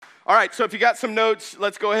All right, so if you got some notes,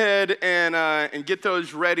 let's go ahead and get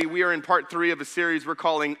those ready. We are in part 3 of a series we're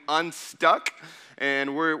calling Unstuck,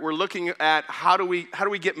 and we're looking at how do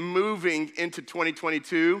we get moving into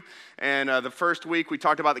 2022. And the first week we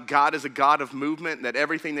talked about that God is a God of movement, that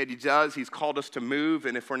everything that he does, he's called us to move.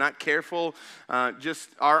 And if we're not careful,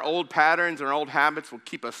 just our old patterns and our old habits will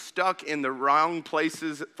keep us stuck in the wrong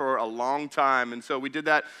places for a long time. And so we did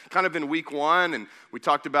that kind of in week 1, and we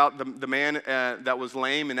talked about the man that was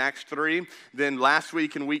lame in Acts 3. Then last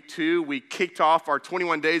week in week 2, we kicked off our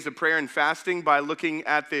 21 days of prayer and fasting by looking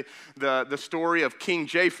at the story of King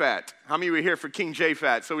Japhet. How many were here for King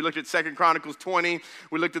Japhet? So we looked at 2 Chronicles 20.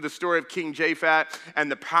 We looked at the story of King Japhet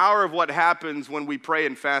and the power of what happens when we pray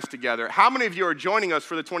and fast together. How many of you are joining us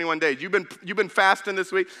for the 21 days? You've been fasting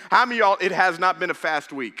this week? How many of y'all, it has not been a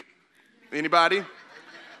fast week? Anybody?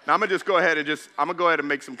 Now I'm gonna just go ahead and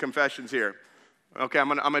make some confessions here. Okay, I'm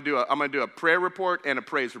gonna do a prayer report and a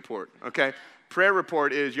praise report. Okay, prayer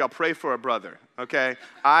report is y'all pray for a brother. Okay,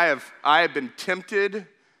 I have been tempted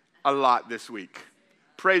a lot this week.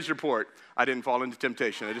 Praise report, I didn't fall into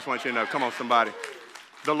temptation. I just want you to know. Come on, somebody.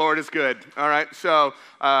 The Lord is good. All right, so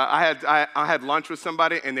I had lunch with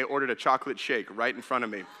somebody and they ordered a chocolate shake right in front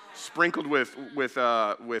of me, sprinkled with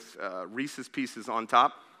Reese's Pieces on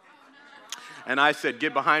top. And I said,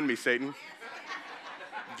 "Get behind me, Satan.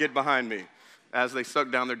 Get behind me." As they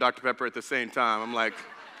sucked down their Dr. Pepper at the same time, I'm like,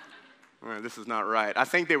 this is not right. I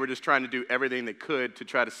think they were just trying to do everything they could to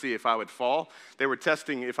try to see if I would fall. They were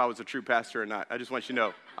testing if I was a true pastor or not. I just want you to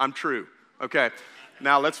know, I'm true. Okay,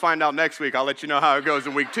 now let's find out next week. I'll let you know how it goes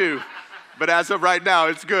in week 2. But as of right now,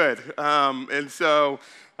 it's good.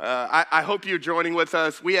 I hope you're joining with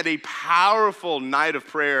us. We had a powerful night of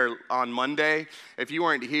prayer on Monday. If you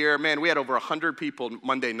weren't here, man, we had over 100 people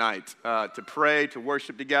Monday night to pray, to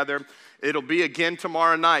worship together. It'll be again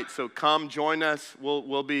tomorrow night, so come join us.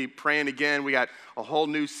 We'll be praying again. We got a whole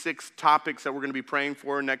new 6 topics that we're going to be praying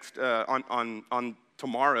for next on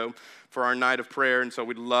tomorrow for our night of prayer, and so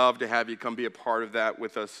we'd love to have you come be a part of that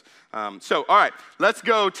with us. All right, let's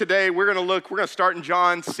go today. We're going to start in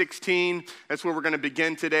John 16. That's where we're going to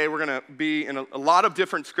begin today. We're going to be in a lot of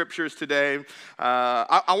different scriptures today.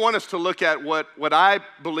 I want us to look at what I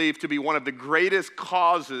believe to be one of the greatest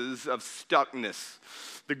causes of stuckness.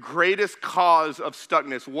 The greatest cause of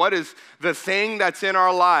stuckness. What is the thing that's in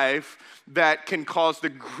our life that can cause the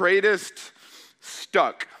greatest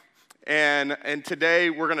stuck? And today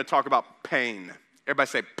we're going to talk about pain. Everybody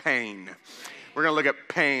say pain. We're going to look at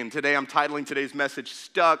pain. Today I'm titling today's message,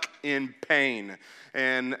 Stuck in Pain.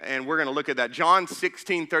 And we're going to look at that. John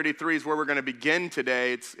 16:33 is where we're going to begin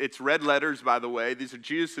today. It's red letters, by the way. These are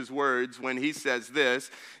Jesus' words when he says this.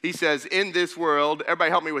 He says, in this world,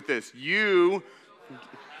 everybody help me with this, you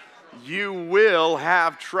will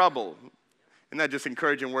have trouble. Isn't that just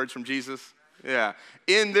encouraging words from Jesus? Yeah.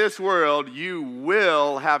 In this world, you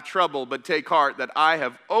will have trouble, but take heart that I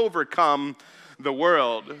have overcome the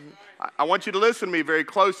world. I want you to listen to me very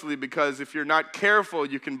closely, because if you're not careful,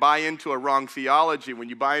 you can buy into a wrong theology. When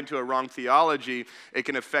you buy into a wrong theology, it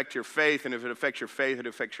can affect your faith, and if it affects your faith, it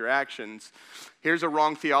affects your actions. Here's a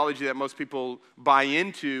wrong theology that most people buy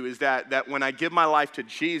into, is that when I give my life to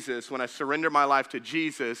Jesus, when I surrender my life to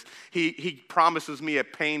Jesus, he promises me a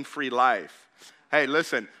pain-free life. Hey,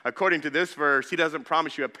 listen, according to this verse, he doesn't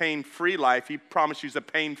promise you a pain-free life. He promises you a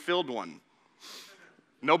pain-filled one.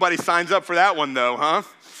 Nobody signs up for that one, though, huh?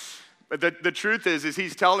 But the truth is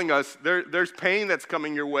he's telling us there's pain that's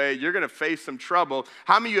coming your way. You're going to face some trouble.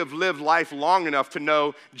 How many of you have lived life long enough to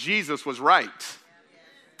know Jesus was right?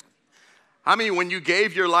 How many, when you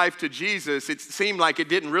gave your life to Jesus, it seemed like it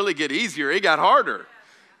didn't really get easier? It got harder.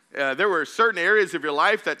 There were certain areas of your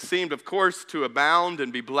life that seemed, of course, to abound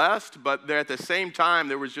and be blessed, but there, at the same time,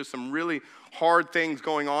 there was just some really hard things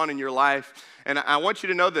going on in your life. And I want you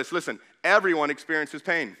to know this. Listen, everyone experiences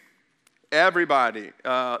pain. Everybody.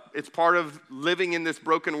 It's part of living in this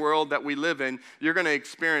broken world that we live in. You're going to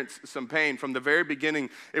experience some pain. From the very beginning,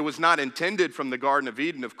 it was not intended from the Garden of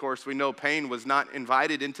Eden. Of course, we know pain was not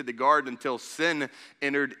invited into the garden until sin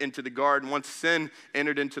entered into the garden. Once sin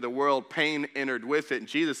entered into the world, pain entered with it. And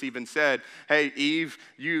Jesus even said, hey, Eve,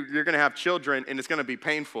 you're going to have children, and it's going to be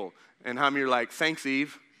painful. And how many are like, thanks,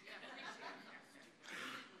 Eve?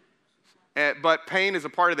 But pain is a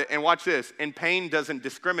part of it. And watch this. And pain doesn't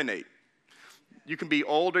discriminate. You can be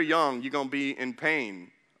old or young, you're going to be in pain.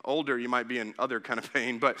 Older, you might be in other kind of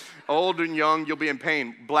pain, but old and young, you'll be in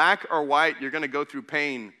pain. Black or white, you're going to go through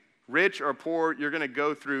pain. Rich or poor, you're going to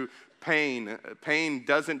go through pain. Pain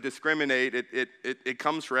doesn't discriminate. It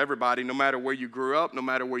comes for everybody, no matter where you grew up, no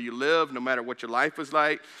matter where you live, no matter what your life was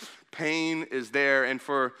like. Pain is there. And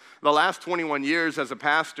for the last 21 years as a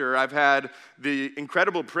pastor, I've had the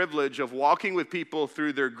incredible privilege of walking with people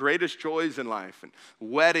through their greatest joys in life, and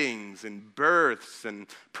weddings and births and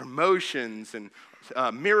promotions and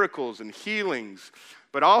miracles and healings.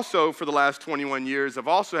 But also for the last 21 years, I've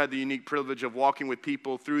also had the unique privilege of walking with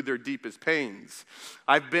people through their deepest pains.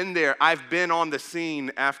 I've been there. I've been on the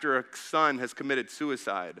scene after a son has committed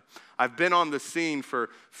suicide. I've been on the scene for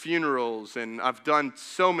funerals, and I've done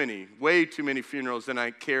so many, way too many funerals than I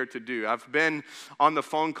care to do. I've been on the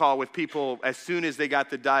phone call with people as soon as they got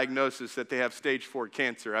the diagnosis that they have stage 4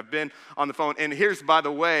 cancer. I've been on the phone. And here's, by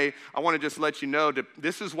the way, I want to just let you know that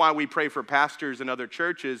this is why we pray for pastors in other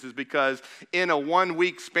churches, is because in a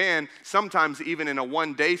 1-week span, sometimes even in a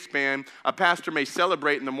 1-day span, a pastor may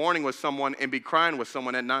celebrate in the morning with someone and be crying with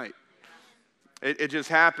someone at night. It just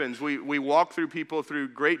happens. We walk through people through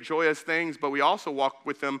great joyous things, but we also walk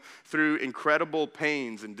with them through incredible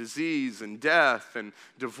pains and disease and death and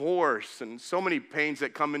divorce and so many pains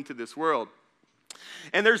that come into this world.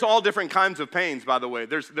 And there's all different kinds of pains, by the way.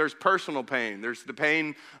 There's personal pain. There's the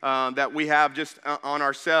pain that we have just on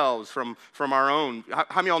ourselves from our own. How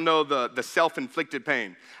many of y'all know the self-inflicted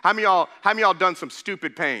pain? How many of y'all done some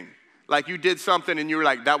stupid pain? Like you did something and you were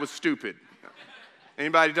like, that was stupid.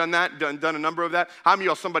 Anybody done that? Done a number of that? How many of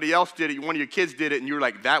y'all, somebody else did it, one of your kids did it, and you were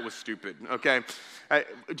like, that was stupid, okay?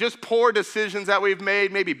 Just poor decisions that we've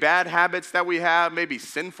made, maybe bad habits that we have, maybe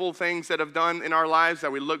sinful things that have done in our lives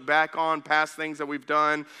that we look back on, past things that we've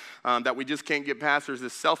done that we just can't get past. There's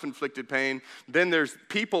this self-inflicted pain. Then there's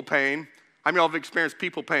people pain. How many of y'all have experienced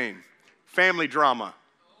people pain? Family drama.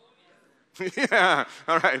 Yeah,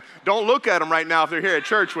 all right. Don't look at them right now if they're here at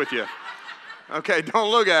church with you. Okay, don't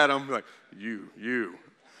look at them like, you.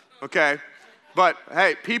 Okay? But,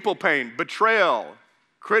 hey, people pain, betrayal,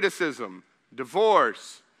 criticism,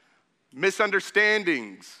 divorce,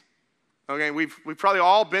 misunderstandings. Okay, we've probably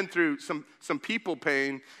all been through some people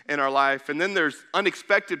pain in our life. And then there's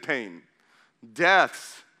unexpected pain,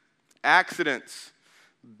 deaths, accidents,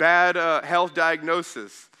 bad health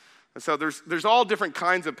diagnosis. And so there's all different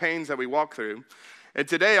kinds of pains that we walk through. And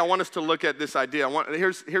today I want us to look at this idea.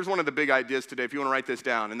 Here's one of the big ideas today, if you want to write this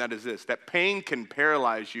down, and that is this, that pain can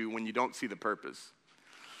paralyze you when you don't see the purpose.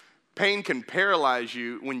 Pain can paralyze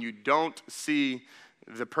you when you don't see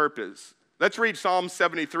the purpose. Let's read Psalm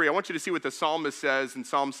 73. I want you to see what the psalmist says in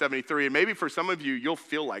Psalm 73. And maybe for some of you, you'll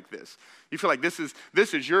feel like this. You feel like this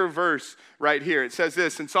is your verse right here. It says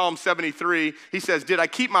this in Psalm 73. He says, did I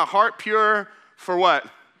keep my heart pure for what?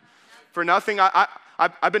 For nothing.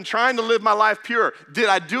 I've been trying to live my life pure. Did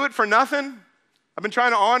I do it for nothing? I've been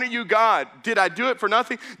trying to honor you, God. Did I do it for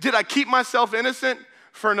nothing? Did I keep myself innocent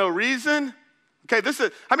for no reason? Okay, this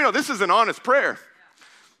is an honest prayer.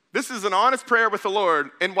 This is an honest prayer with the Lord.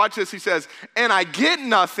 And watch this, he says, and I get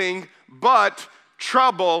nothing but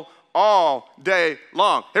trouble all day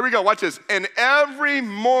long. Here we go, watch this. And every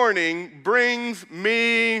morning brings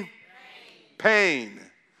me pain.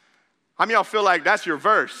 How many of y'all feel like that's your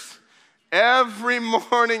verse? Every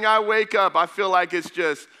morning I wake up, I feel like it's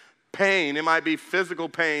just pain. It might be physical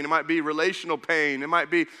pain. It might be relational pain. It might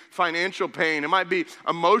be financial pain. It might be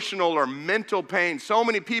emotional or mental pain. So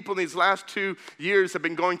many people in these last 2 years have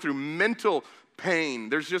been going through mental pain.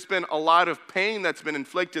 There's just been a lot of pain that's been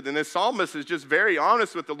inflicted. And this psalmist is just very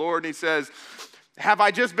honest with the Lord. And he says, have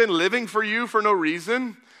I just been living for you for no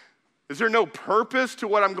reason? Is there no purpose to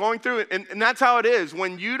what I'm going through? And that's how it is.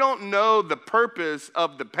 When you don't know the purpose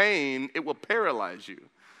of the pain, it will paralyze you.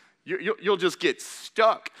 You'll just get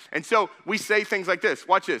stuck. And so we say things like this.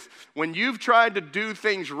 Watch this. When you've tried to do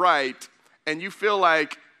things right and you feel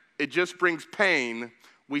like it just brings pain,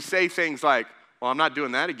 we say things like, well, I'm not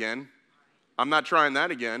doing that again. I'm not trying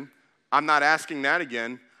that again. I'm not asking that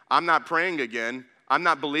again. I'm not praying again. I'm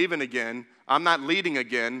not believing again. I'm not leading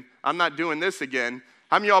again. I'm not doing this again.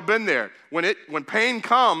 How many of y'all been there? When pain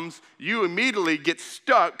comes, you immediately get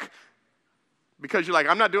stuck because you're like,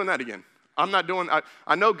 I'm not doing that again.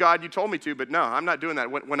 I know, God, you told me to, but no, I'm not doing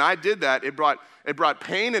that. When I did that, it brought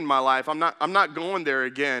pain in my life. I'm not going there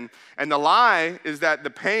again. And the lie is that the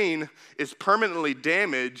pain is permanently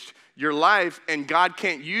damaged your life, and God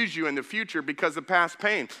can't use you in the future because of past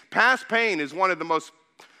pain. Past pain is one of the most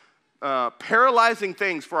paralyzing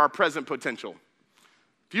things for our present potential.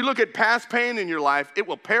 If you look at past pain in your life, it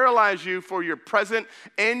will paralyze you for your present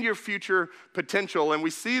and your future potential. And we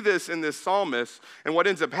see this in this psalmist. And what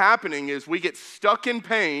ends up happening is we get stuck in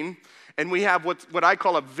pain and we have what I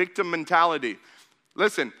call a victim mentality.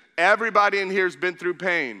 Listen, everybody in here has been through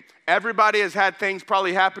pain. Everybody has had things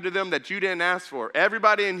probably happen to them that you didn't ask for.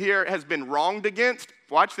 Everybody in here has been wronged against.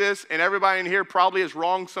 Watch this. And everybody in here probably has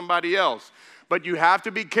wronged somebody else. But you have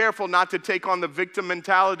to be careful not to take on the victim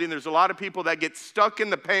mentality. And there's a lot of people that get stuck in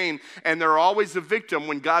the pain, and they're always the victim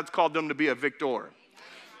when God's called them to be a victor.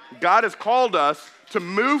 God has called us to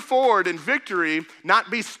move forward in victory, not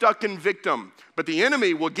be stuck in victim. But the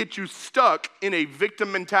enemy will get you stuck in a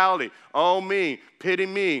victim mentality. Oh, me, pity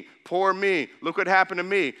me, poor me, look what happened to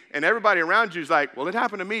me. And everybody around you is like, well, it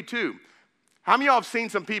happened to me too. How many of y'all have seen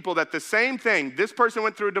some people that the same thing, this person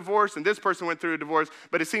went through a divorce and this person went through a divorce,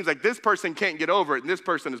 but it seems like this person can't get over it and this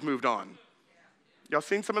person has moved on? Y'all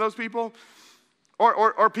seen some of those people?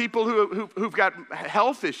 Or people who've got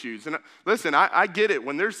health issues. And listen, I get it.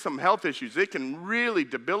 When there's some health issues, it can really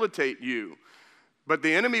debilitate you. But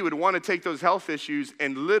the enemy would want to take those health issues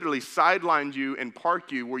and literally sideline you and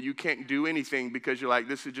park you where you can't do anything because you're like,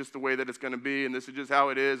 this is just the way that it's going to be, and this is just how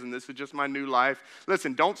it is, and this is just my new life.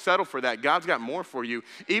 Listen, don't settle for that. God's got more for you.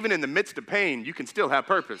 Even in the midst of pain, you can still have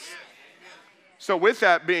purpose. So with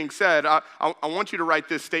that being said, I want you to write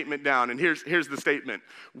this statement down, and here's the statement.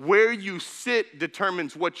 Where you sit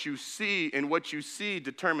determines what you see, and what you see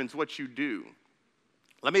determines what you do.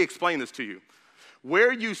 Let me explain this to you.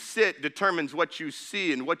 Where you sit determines what you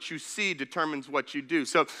see, and what you see determines what you do.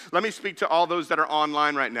 So let me speak to all those that are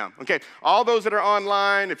online right now. Okay, all those that are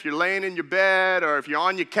online, if you're laying in your bed or if you're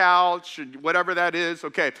on your couch or whatever that is,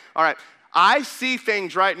 okay, all right. I see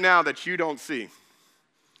things right now that you don't see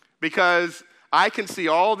because I can see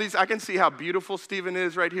all these. I can see how beautiful Stephen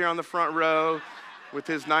is right here on the front row with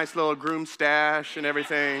his nice little groom stash and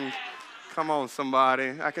everything. Come on,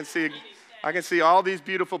 somebody. I can see all these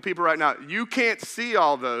beautiful people right now. You can't see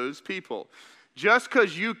all those people. Just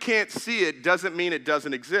because you can't see it doesn't mean it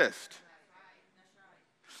doesn't exist.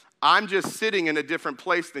 I'm just sitting in a different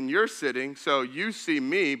place than you're sitting, so you see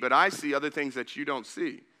me, but I see other things that you don't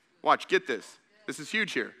see. Watch, get this. This is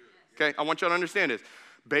huge here, okay? I want you to understand this.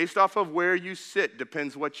 Based off of where you sit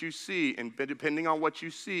depends what you see, and depending on what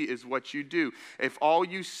you see is what you do. If all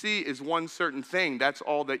you see is one certain thing, that's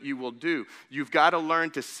all that you will do. You've got to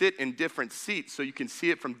learn to sit in different seats so you can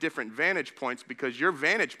see it from different vantage points because your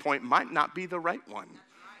vantage point might not be the right one.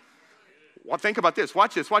 Well, think about this.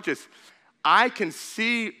 Watch this, watch this. I can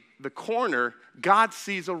see the corner, God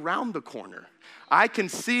sees around the corner. I can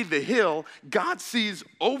see the hill, God sees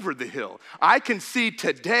over the hill. I can see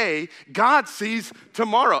today, God sees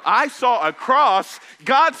tomorrow. I saw a cross,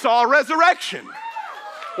 God saw a resurrection.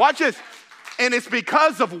 Watch this. And it's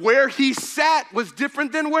because of where he sat was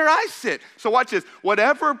different than where I sit. So watch this.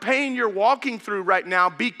 Whatever pain you're walking through right now,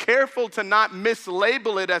 be careful to not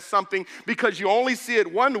mislabel it as something because you only see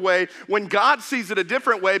it one way when God sees it a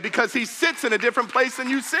different way because he sits in a different place than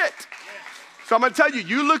you sit. So I'm going to tell you,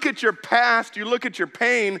 you look at your past, you look at your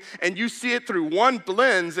pain, and you see it through one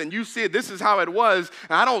lens, and you see it, this is how it was,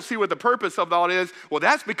 and I don't see what the purpose of all is. Well,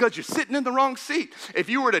 that's because you're sitting in the wrong seat. If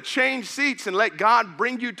you were to change seats and let God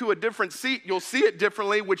bring you to a different seat, you'll see it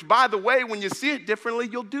differently, which, by the way, when you see it differently,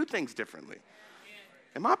 you'll do things differently.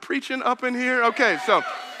 Am I preaching up in here? Okay, so,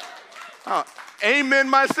 amen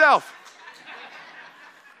myself.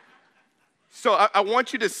 So I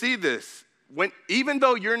want you to see this. Even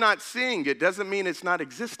though you're not seeing it, doesn't mean it's not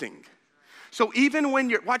existing. So even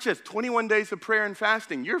when watch this, 21 days of prayer and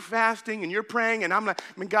fasting, you're fasting and you're praying, and I'm like,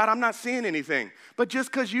 God, I'm not seeing anything. But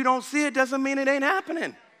just because you don't see it doesn't mean it ain't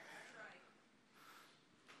happening.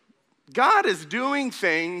 God is doing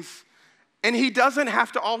things, and he doesn't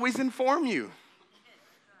have to always inform you.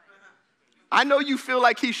 I know you feel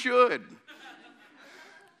like he should.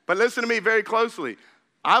 But listen to me very closely.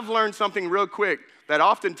 I've learned something real quick. That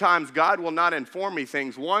oftentimes God will not inform me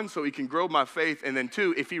things. One, so he can grow my faith. And then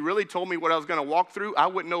two, if he really told me what I was going to walk through, I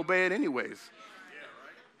wouldn't obey it anyways.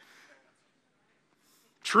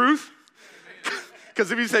 Truth? Because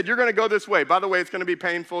if he said, you're going to go this way, by the way, it's going to be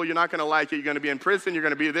painful. You're not going to like it. You're going to be in prison. You're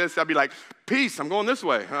going to be this. I'd be like, peace, I'm going this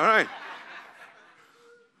way. All right.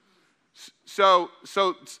 So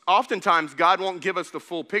oftentimes God won't give us the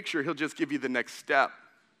full picture. He'll just give you the next step.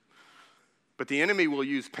 But the enemy will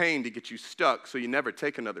use pain to get you stuck so you never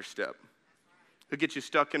take another step. He'll get you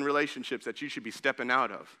stuck in relationships that you should be stepping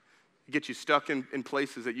out of. He'll get you stuck in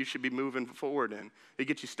places that you should be moving forward in. He'll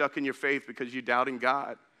get you stuck in your faith because you're doubting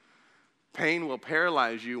God. Pain will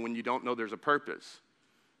paralyze you when you don't know there's a purpose.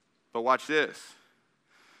 But watch this.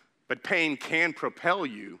 But pain can propel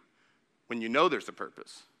you when you know there's a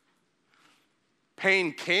purpose.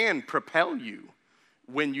 Pain can propel you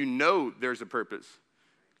when you know there's a purpose.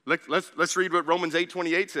 Let's read what Romans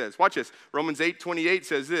 8:28 says. Watch this. Romans 8:28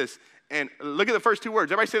 says this. And look at the first two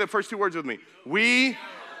words. Everybody say the first two words with me. We,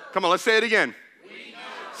 come on, let's say it again. We know.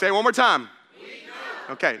 Say it one more time. We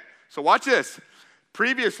know. Okay, so watch this.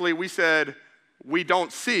 Previously, we said we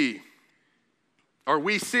don't see, or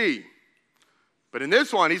we see. But in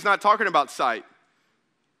this one, he's not talking about sight.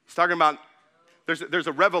 He's talking about there's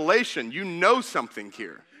a revelation. You know something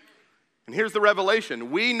here. And here's the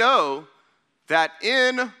revelation. We know that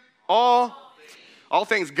in all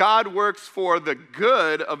things, God works for the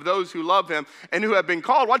good of those who love him and who have been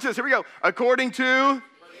called. Watch this, here we go. According to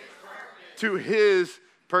his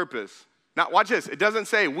purpose. Now, watch this. It doesn't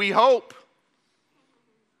say we hope.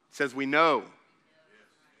 It says we know.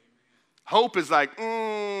 Hope is like,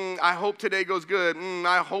 I hope today goes good.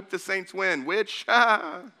 I hope the Saints win. Which?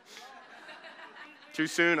 Too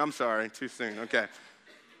soon? I'm sorry. Too soon. Okay.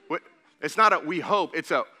 It's not a we hope.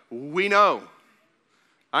 It's a we know.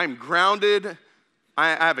 I'm grounded. I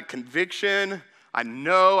have a conviction. I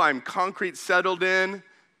know I'm concrete settled in.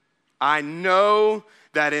 I know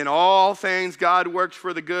that in all things God works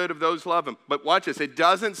for the good of those who love him. But watch this. It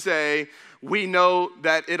doesn't say we know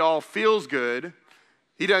that it all feels good.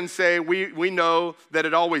 He doesn't say we know that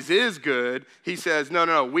it always is good. He says,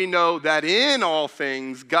 no. We know that in all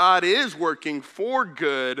things God is working for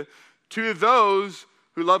good to those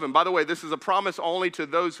who love him. By the way, this is a promise only to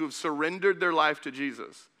those who have surrendered their life to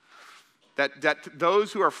Jesus. That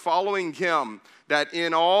those who are following him, that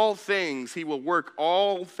in all things he will work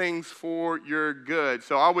all things for your good.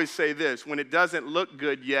 So I always say this, when it doesn't look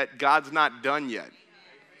good yet, God's not done yet.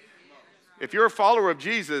 If you're a follower of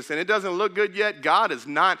Jesus and it doesn't look good yet, God is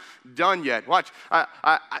not done yet. Watch,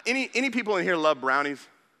 any people in here love brownies?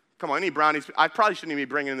 Come on, any brownies? I probably shouldn't even be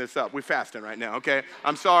bringing this up. We're fasting right now, okay?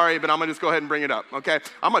 I'm sorry, but I'm going to just go ahead and bring it up, okay?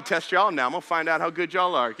 I'm going to test y'all now. I'm going to find out how good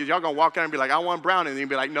y'all are, because y'all going to walk out and be like, I want brownies. And you'll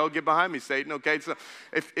be like, no, get behind me, Satan, okay? So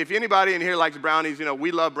if anybody in here likes brownies,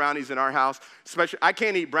 we love brownies in our house. Especially, I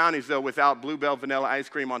can't eat brownies, though, without Bluebell vanilla ice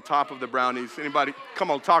cream on top of the brownies. Anybody,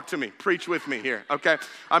 come on, talk to me. Preach with me here, okay?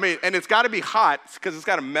 I mean, and it's got to be hot, because it's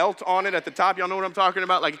got to melt on it at the top. Y'all know what I'm talking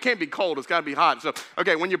about? Like, it can't be cold. It's got to be hot. So,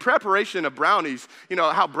 okay, when your preparation of brownies,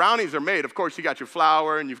 how brownies are made, of course, you got your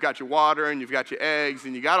flour, and you've got your water, and you've got your eggs,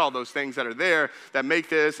 and you got all those things that are there that make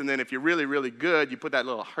this. And then if you're really, really good, you put that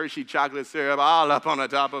little Hershey chocolate syrup all up on the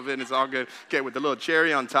top of it, and it's all good. Okay, with the little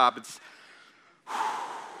cherry on top, it's...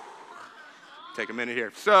 Take a minute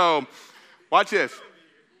here. So, watch this.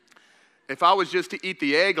 If I was just to eat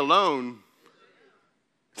the egg alone,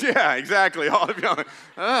 yeah, exactly. All of you.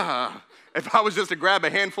 If I was just to grab a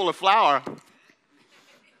handful of flour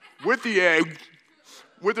with the egg,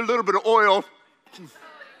 with a little bit of oil,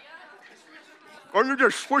 or you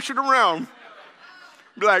just swish it around,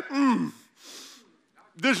 be like,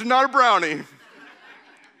 this is not a brownie.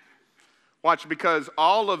 Watch, because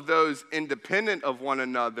all of those independent of one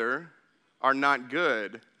another are not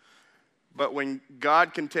good. But when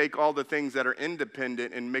God can take all the things that are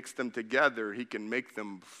independent and mix them together, he can make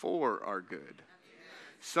them for our good.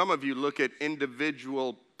 Some of you look at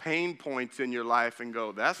individual pain points in your life and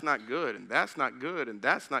go, that's not good, and that's not good, and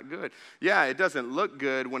that's not good. Yeah, it doesn't look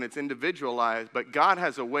good when it's individualized, but God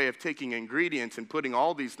has a way of taking ingredients and putting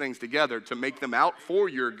all these things together to make them out for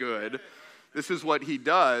your good. This is what he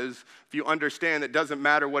does. If you understand, it doesn't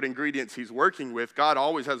matter what ingredients he's working with. God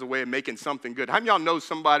always has a way of making something good. How many of y'all know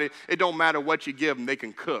somebody, it don't matter what you give them, they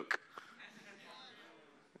can cook?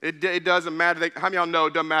 It doesn't matter. How many of y'all know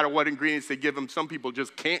it doesn't matter what ingredients they give them? Some people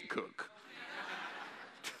just can't cook.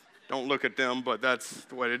 Don't look at them, but that's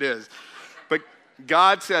what it is. But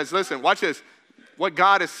God says, listen, watch this. What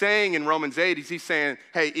God is saying in Romans 8 is he's saying,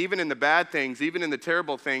 hey, even in the bad things, even in the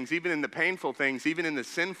terrible things, even in the painful things, even in the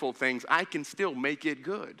sinful things, I can still make it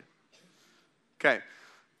good. Okay.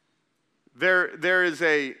 There is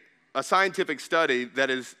a scientific study that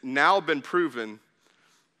has now been proven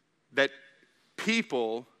that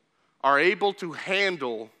people are able to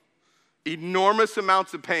handle enormous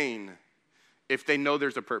amounts of pain if they know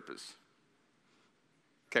there's a purpose.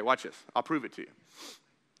 Okay, watch this. I'll prove it to you.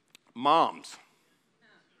 Moms,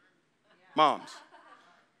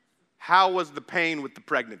 how was the pain with the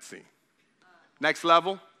pregnancy? Next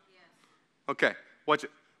level? Okay, watch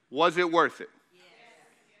it. Was it worth it?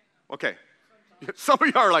 Okay. Some of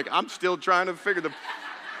y'all are like, I'm still trying to figure the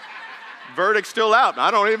verdict's still out. I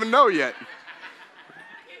don't even know yet.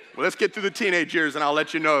 Well, let's get through the teenage years and I'll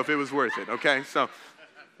let you know if it was worth it, okay? So,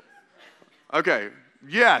 okay,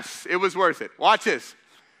 yes, it was worth it. Watch this.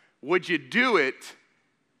 Would you do it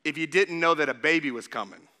if you didn't know that a baby was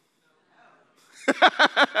coming?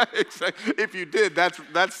 If you did,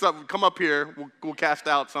 that's something. Come up here. We'll cast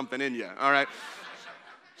out something in you, all right?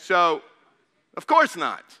 So, of course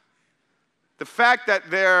not. The fact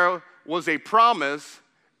that there was a promise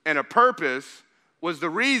and a purpose was the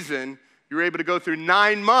reason you were able to go through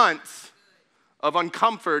 9 months of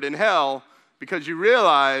uncomfort in hell, because you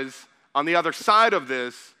realize on the other side of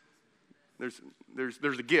this,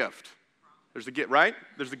 there's a gift. There's a gift, right?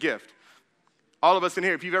 There's a gift. All of us in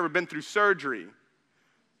here, if you've ever been through surgery,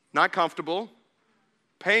 not comfortable,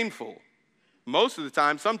 painful. Most of the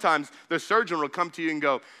time, sometimes the surgeon will come to you and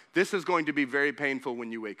go, this is going to be very painful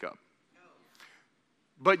when you wake up.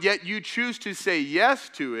 But yet you choose to say yes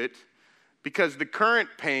to it because the current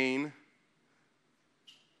pain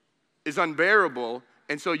is unbearable,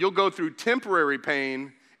 and so you'll go through temporary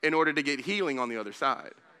pain in order to get healing on the other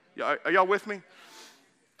side. Are y'all with me?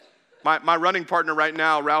 My running partner right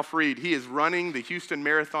now, Ralph Reed, he is running the Houston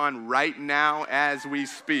Marathon right now as we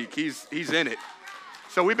speak. He's in it.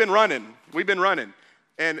 So we've been running.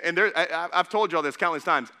 And I've told y'all this countless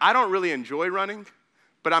times. I don't really enjoy running,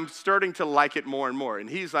 but I'm starting to like it more and more. And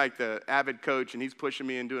he's like the avid coach, and he's pushing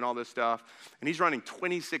me and doing all this stuff. And he's running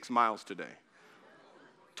 26 miles today.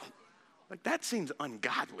 Like, that seems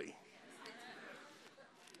ungodly.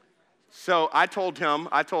 So I told him,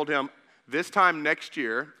 this time next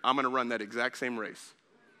year, I'm going to run that exact same race.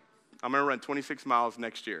 I'm going to run 26 miles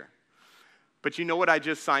next year. But you know what I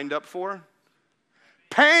just signed up for?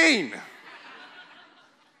 Pain.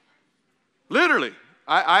 Literally.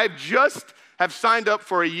 I just have signed up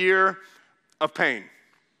for a year of pain.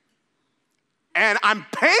 And I'm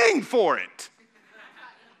paying for it.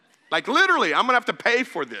 Like, literally, I'm going to have to pay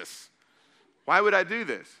for this. Why would I do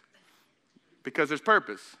this? Because there's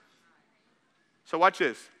purpose. So watch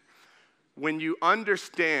this. When you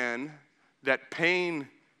understand that pain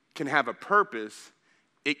can have a purpose,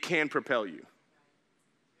 it can propel you.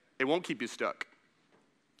 It won't keep you stuck.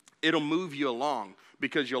 It'll move you along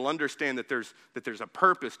because you'll understand that there's a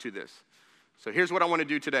purpose to this. So here's what I want to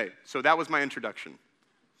do today. So that was my introduction.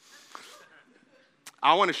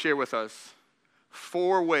 I want to share with us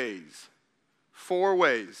 4 ways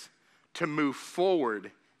to move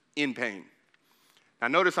forward in pain. Now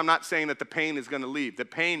notice I'm not saying that the pain is going to leave. The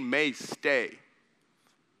pain may stay.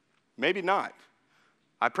 Maybe not.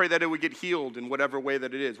 I pray that it would get healed in whatever way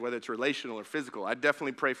that it is, whether it's relational or physical. I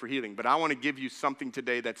definitely pray for healing, but I want to give you something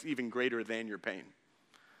today that's even greater than your pain.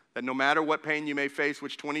 That no matter what pain you may face,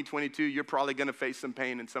 which 2022, you're probably going to face some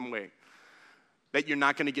pain in some way, that you're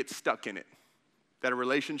not going to get stuck in it. That a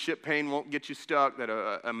relationship pain won't get you stuck, that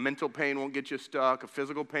a mental pain won't get you stuck, a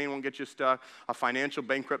physical pain won't get you stuck, a financial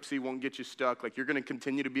bankruptcy won't get you stuck. Like, you're going to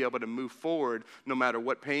continue to be able to move forward no matter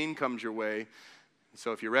what pain comes your way.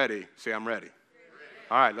 So if you're ready, say, I'm ready.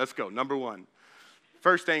 All right, let's go. Number 1.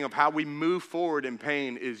 First thing of how we move forward in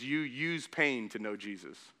pain is you use pain to know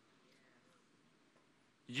Jesus.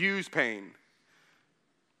 Use pain.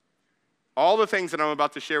 All the things that I'm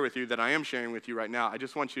about to share with you, that I am sharing with you right now, I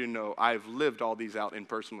just want you to know I've lived all these out in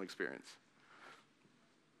personal experience.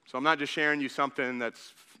 So I'm not just sharing you something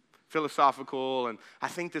that's philosophical and I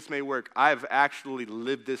think this may work. I've actually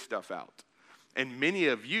lived this stuff out. And many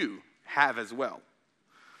of you have as well.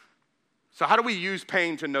 So how do we use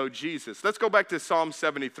pain to know Jesus? Let's go back to Psalm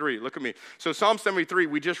 73. Look at me. So Psalm 73,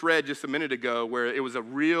 we just read just a minute ago where it was a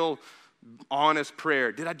real honest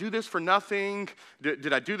prayer. Did I do this for nothing?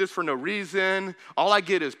 Did I do this for no reason? All I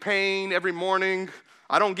get is pain every morning.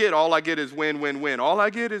 I don't get all I get is win, win, win. All I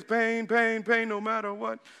get is pain, pain, pain, no matter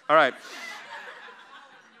what. All right.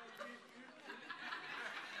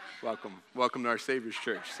 Welcome to our Savior's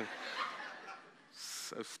church.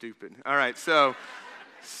 So stupid. All right, so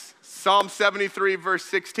Psalm 73, verse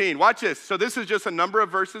 16. Watch this. So this is just a number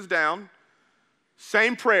of verses down.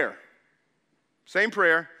 Same prayer.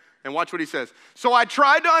 And watch what he says. So I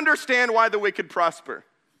tried to understand why the wicked prosper.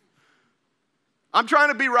 I'm trying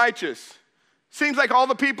to be righteous. Seems like all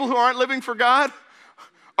the people who aren't living for God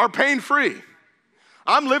are pain-free.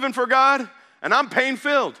 I'm living for God, and I'm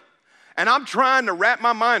pain-filled. And I'm trying to wrap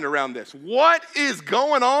my mind around this. What is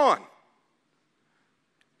going on?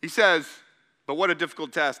 He says, but what a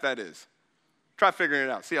difficult task that is. Try figuring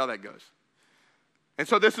it out. See how that goes. And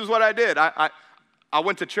so this is what I did. I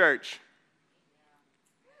went to church.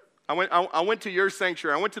 I went to your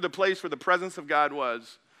sanctuary. I went to the place where the presence of God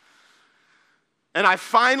was. And I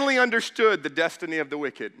finally understood the destiny of the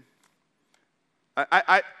wicked.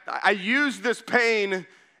 I used this pain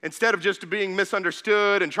instead of just being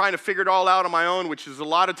misunderstood and trying to figure it all out on my own, which is a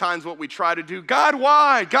lot of times what we try to do. God,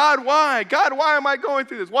 why? God, why? God, why am I going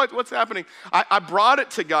through this? What's happening? I brought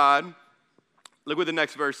it to God. Look what the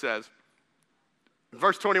next verse says.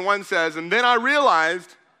 Verse 21 says, and then I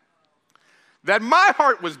realized that my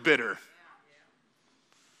heart was bitter.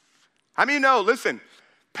 How many know, listen,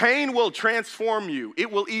 pain will transform you.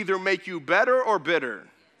 It will either make you better or bitter.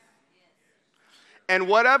 And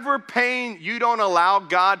whatever pain you don't allow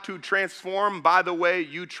God to transform, by the way,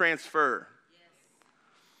 you transfer.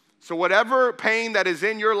 So whatever pain that is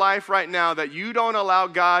in your life right now that you don't allow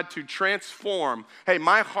God to transform, hey,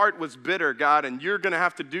 my heart was bitter, God, and you're going to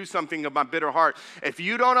have to do something about my bitter heart. If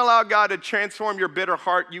you don't allow God to transform your bitter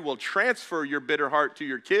heart, you will transfer your bitter heart to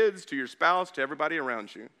your kids, to your spouse, to everybody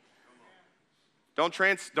around you. Don't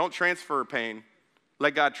transfer pain.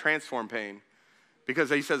 Let God transform pain.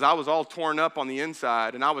 Because he says, I was all torn up on the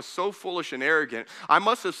inside, and I was so foolish and arrogant. I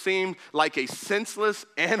must have seemed like a senseless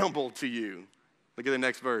animal to you. Look at the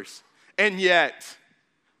next verse. And yet,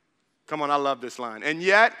 come on, I love this line. And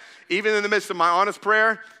yet, even in the midst of my honest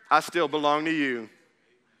prayer, I still belong to you.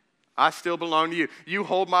 I still belong to you. You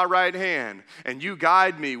hold my right hand, and you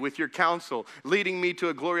guide me with your counsel, leading me to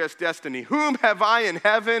a glorious destiny. Whom have I in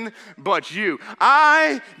heaven but you?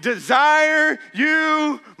 I desire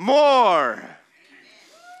you more.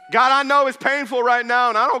 God, I know it's painful right now,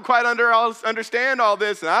 and I don't quite understand all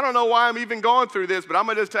this, and I don't know why I'm even going through this, but I'm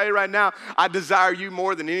going to just tell you right now, I desire you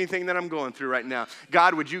more than anything that I'm going through right now.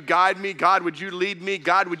 God, would you guide me? God, would you lead me?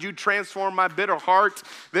 God, would you transform my bitter heart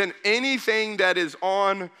than anything that is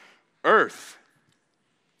on earth?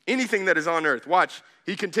 Anything that is on earth. Watch,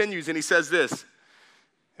 he continues, and he says this,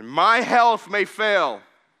 and my health may fail.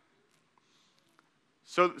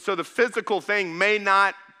 So the physical thing may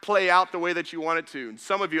not play out the way that you want it to. And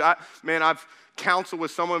some of you, I've counseled with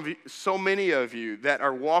so many of you that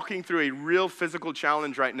are walking through a real physical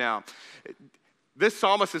challenge right now. This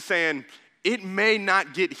psalmist is saying, it may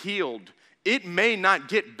not get healed. It may not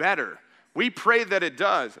get better. We pray that it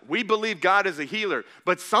does. We believe God is a healer,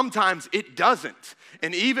 but sometimes it doesn't.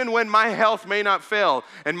 And even when my health may not fail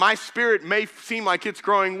and my spirit may seem like it's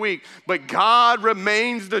growing weak, but God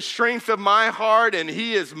remains the strength of my heart and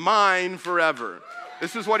he is mine forever.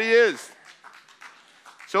 This is what he is.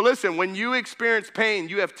 So listen, when you experience pain,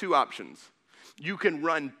 you have two options. You can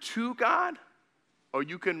run to God or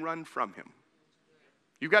you can run from him.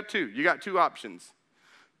 You got two options.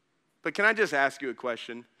 But can I just ask you a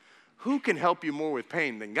question? Who can help you more with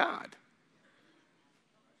pain than God?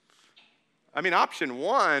 I mean, option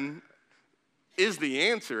one is the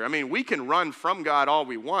answer. I mean, we can run from God all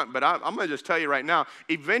we want, but I'm going to just tell you right now,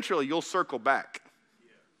 eventually you'll circle back.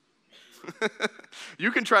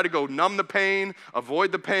 You can try to go numb the pain,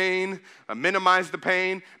 avoid the pain, minimize the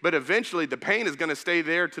pain, but eventually the pain is going to stay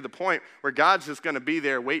there to the point where God's just going to be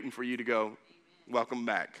there waiting for you to go, welcome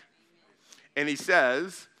back. And he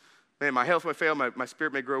says, man, my health may fail, my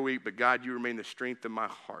spirit may grow weak, but God, you remain the strength of my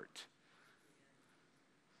heart.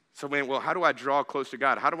 So, man, well, how do I draw close to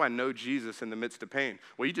God? How do I know Jesus in the midst of pain?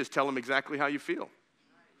 Well, you just tell him exactly how you feel.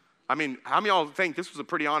 I mean, how many of y'all think this was a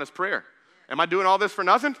pretty honest prayer? Am I doing all this for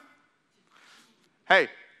nothing? Hey,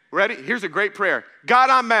 ready? Here's a great prayer. God,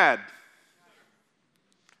 I'm mad.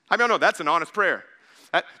 How many of y'all know that's an honest prayer?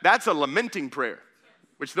 That's a lamenting prayer,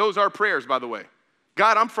 which those are prayers, by the way.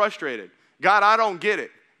 God, I'm frustrated. God, I don't get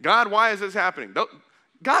it. God, why is this happening?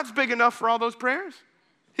 God's big enough for all those prayers.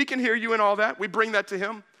 He can hear you in all that. We bring that to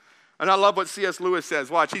him. And I love what C.S. Lewis says.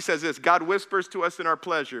 Watch, he says this, God whispers to us in our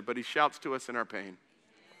pleasure, but he shouts to us in our pain.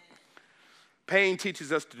 Pain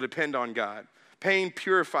teaches us to depend on God. Pain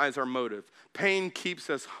purifies our motive. Pain keeps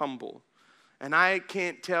us humble. And I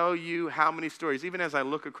can't tell you how many stories, even as I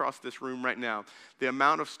look across this room right now, the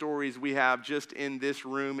amount of stories we have just in this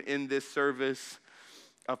room, in this service,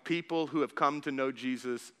 of people who have come to know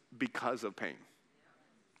Jesus because of pain.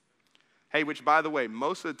 Hey, which by the way,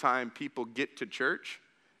 most of the time people get to church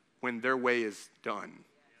when their way is done,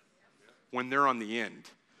 when they're on the end.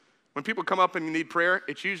 When people come up and need prayer,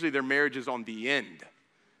 it's usually their marriage is on the end.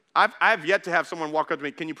 I've yet to have someone walk up to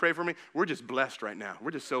me, can you pray for me? We're just blessed right now.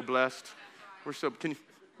 We're just so blessed.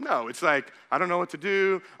 No, it's like, I don't know what to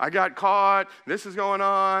do. I got caught. This is going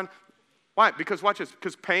on. Why? Because watch this,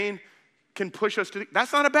 because pain can push us to,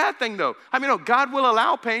 that's not a bad thing though. I mean, no, God will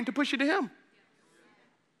allow pain to push you to him.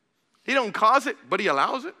 He don't cause it, but he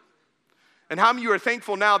allows it. And how many of you are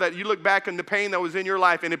thankful now that you look back on the pain that was in your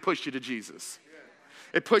life and it pushed you to Jesus?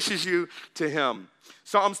 It pushes you to him.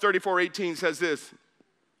 Psalms 34:18 says this,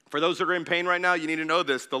 for those that are in pain right now, you need to know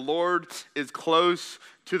this. The Lord is close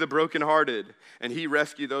to the brokenhearted, and he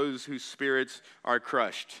rescues those whose spirits are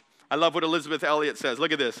crushed. I love what Elizabeth Elliot says.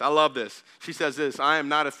 Look at this. I love this. She says this, I am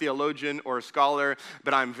not a theologian or a scholar,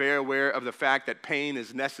 but I'm very aware of the fact that pain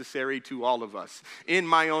is necessary to all of us. In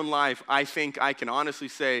my own life, I think I can honestly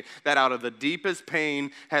say that out of the deepest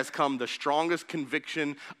pain has come the strongest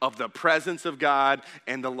conviction of the presence of God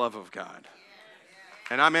and the love of God.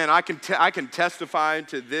 And I can testify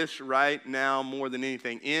to this right now more than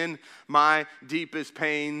anything. In my deepest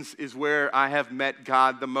pains is where I have met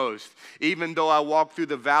God the most. Even though I walk through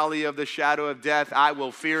the valley of the shadow of death, I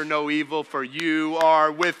will fear no evil, for you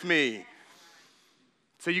are with me.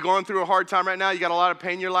 So you going through a hard time right now? You got a lot of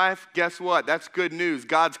pain in your life? Guess what? That's good news.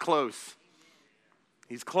 God's close.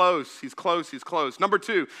 He's close. He's close. He's close. Number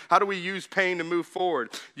two, how do we use pain to move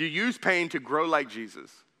forward? You use pain to grow like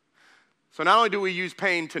Jesus. So not only do we use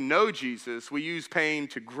pain to know Jesus, we use pain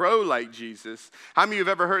to grow like Jesus. How many of you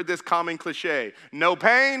have ever heard this common cliche? No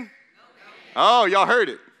pain? No gain. Oh, y'all heard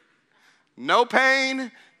it. No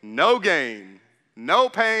pain, no gain. No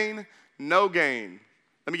pain, no gain.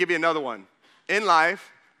 Let me give you another one. In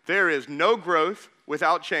life, there is no growth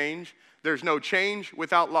without change. There's no change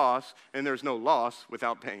without loss, and there's no loss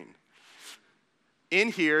without pain.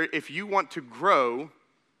 In here, if you want to grow,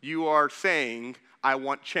 you are saying, I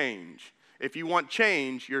want change. If you want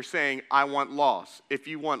change, you're saying, I want loss. If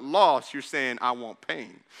you want loss, you're saying, I want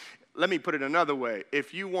pain. Let me put it another way.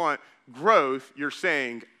 If you want growth, you're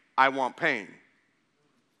saying, I want pain.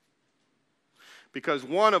 Because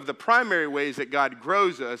one of the primary ways that God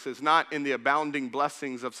grows us is not in the abounding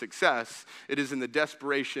blessings of success. It is in the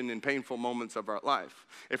desperation and painful moments of our life.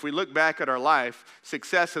 If we look back at our life,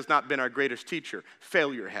 success has not been our greatest teacher.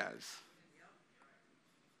 Failure has.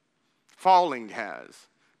 Falling has.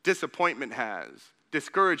 Disappointment has.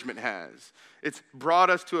 Discouragement has. It's brought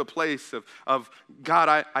us to a place of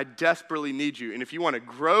God, I desperately need you. And if you want to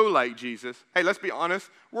grow like Jesus, hey, let's be honest,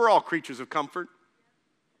 we're all creatures of comfort.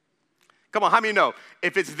 Come on, how many know?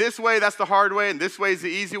 If it's this way, that's the hard way, and this way is the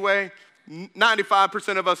easy way,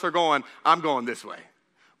 95% of us are going, I'm going this way.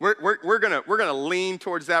 We're gonna lean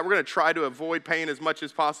towards that. We're gonna try to avoid pain as much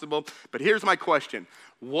as possible. But here's my question.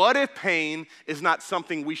 What if pain is not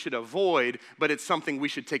something we should avoid, but it's something we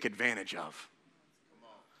should take advantage of?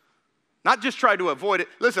 Not just try to avoid it.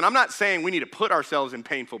 Listen, I'm not saying we need to put ourselves in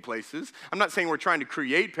painful places. I'm not saying we're trying to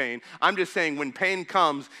create pain. I'm just saying when pain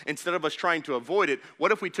comes, instead of us trying to avoid it,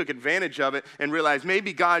 what if we took advantage of it and realized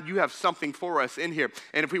maybe, God, you have something for us in here.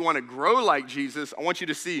 And if we want to grow like Jesus, I want you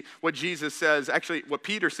to see what Jesus says, actually what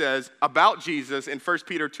Peter says about Jesus in 1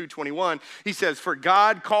 Peter 2:21. He says, for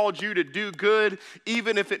God called you to do good,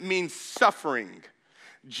 even if it means suffering.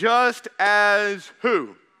 Just as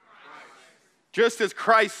who? Just as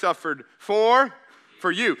Christ suffered for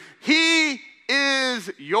you. He is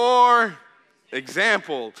your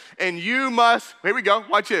example. And you must, here we go,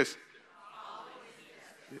 watch this.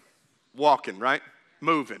 Walking, right?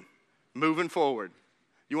 Moving forward.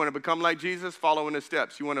 You want to become like Jesus? Follow in his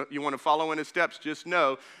steps. You want to follow in his steps? Just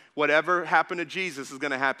know whatever happened to Jesus is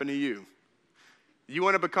going to happen to you. You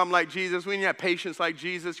want to become like Jesus? We need to have patience like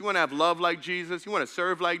Jesus. You want to have love like Jesus? You want to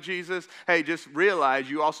serve like Jesus? Hey, just realize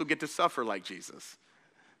you also get to suffer like Jesus.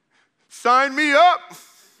 Sign me up.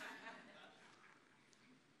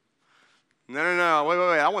 No.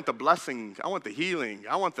 Wait. I want the blessing. I want the healing.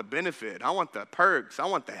 I want the benefit. I want the perks. I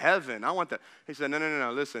want the heaven. He said,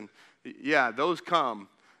 no. Listen, yeah, those come,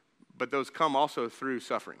 but those come also through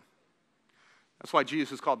suffering. That's why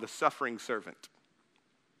Jesus is called the suffering servant.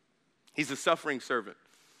 He's a suffering servant.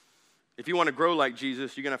 If you want to grow like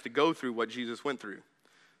Jesus, you're going to have to go through what Jesus went through.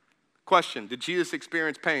 Question, did Jesus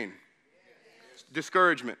experience pain? Yes.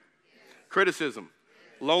 Discouragement? Yes. Criticism?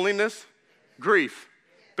 Yes. Loneliness? Grief?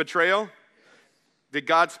 Betrayal? Did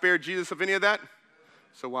God spare Jesus of any of that?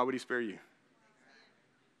 So why would he spare you?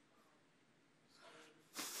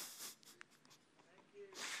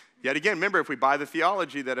 Yet again, remember, if we buy the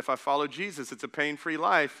theology that if I follow Jesus, it's a pain-free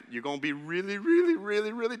life, you're going to be really, really,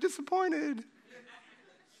 really, really disappointed.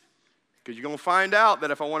 Because you're going to find out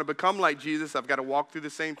that if I want to become like Jesus, I've got to walk through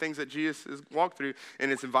the same things that Jesus has walked through.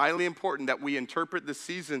 And it's vitally important that we interpret the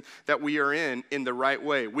season that we are in the right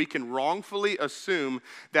way. We can wrongfully assume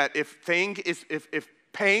that if pain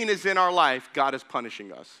is in our life, God is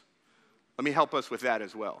punishing us. Let me help us with that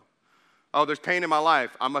as well. Oh, there's pain in my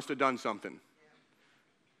life. I must have done something.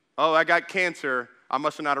 Oh, I got cancer. I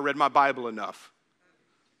must have not have read my Bible enough.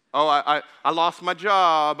 Oh, I lost my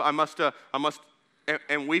job.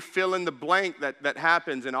 And we fill in the blank that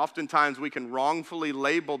happens, and oftentimes we can wrongfully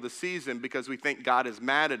label the season because we think God is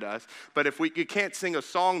mad at us. But you can't sing a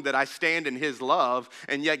song that I stand in his love,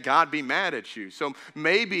 and yet God be mad at you. So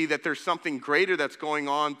maybe that there's something greater that's going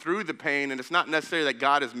on through the pain, and it's not necessarily that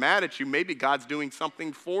God is mad at you. Maybe God's doing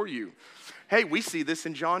something for you. Hey, we see this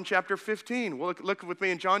in John chapter 15. Well, look with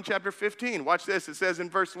me in John chapter 15. Watch this. It says in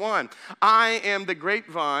verse 1, I am the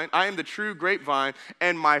grapevine, I am the true grapevine,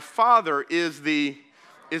 and my Father is the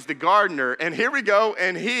gardener. And here we go,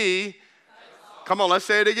 and he, come on, let's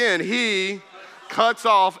say it again. He cuts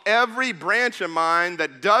off every branch of mine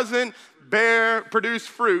that doesn't produce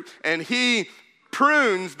fruit, and he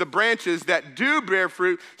prunes the branches that do bear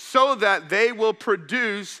fruit so that they will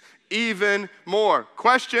produce even more.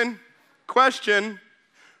 Question,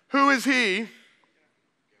 who is he?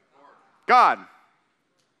 God.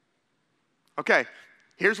 Okay,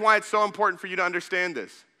 here's why it's so important for you to understand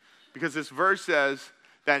this. Because this verse says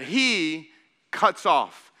that he cuts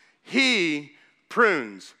off. He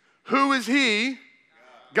prunes. Who is he?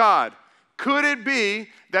 God. Could it be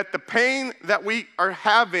that the pain that we are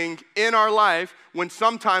having in our life, when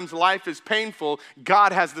sometimes life is painful,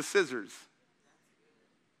 God has the scissors?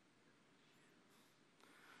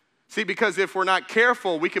 See, because if we're not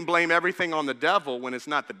careful, we can blame everything on the devil when it's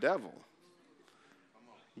not the devil.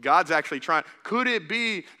 God's actually trying. Could it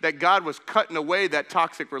be that God was cutting away that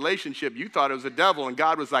toxic relationship? You thought it was the devil, and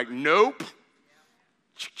God was like, nope.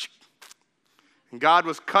 And God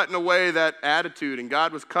was cutting away that attitude, and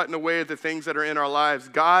God was cutting away the things that are in our lives.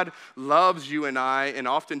 God loves you and I, and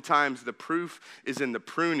oftentimes the proof is in the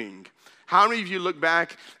pruning. How many of you look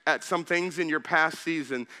back at some things in your past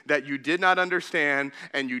season that you did not understand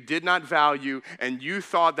and you did not value and you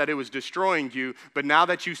thought that it was destroying you, but now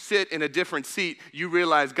that you sit in a different seat, you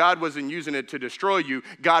realize God wasn't using it to destroy you.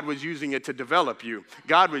 God was using it to develop you.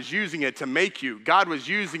 God was using it to make you. God was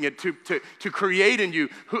using it to create in you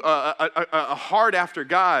a heart after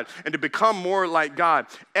God and to become more like God.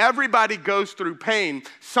 Everybody goes through pain.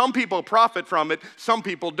 Some people profit from it. Some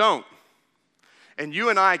people don't. And you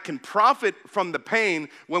and I can profit from the pain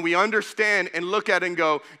when we understand and look at it and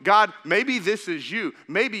go, God, maybe this is you.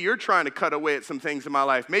 Maybe you're trying to cut away at some things in my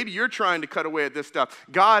life. Maybe you're trying to cut away at this stuff.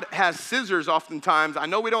 God has scissors oftentimes. I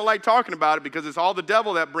know we don't like talking about it because it's all the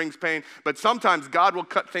devil that brings pain, but sometimes God will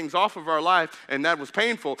cut things off of our life, and that was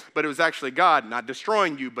painful, but it was actually God not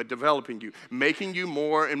destroying you, but developing you, making you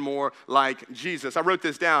more and more like Jesus. I wrote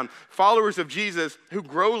this down. Followers of Jesus who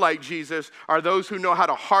grow like Jesus are those who know how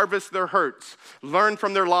to harvest their hurts, learn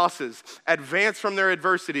from their losses, advance from their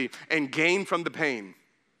adversity, and gain from the pain.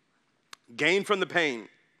 Gain from the pain.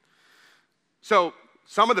 So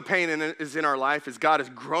some of the pain is in our life is God is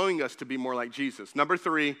growing us to be more like Jesus. Number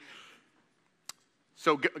 3,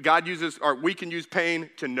 so God uses, or we can use pain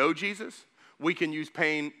to know Jesus. We can use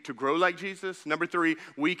pain to grow like Jesus. Number 3,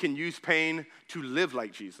 we can use pain to live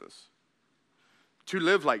like Jesus. To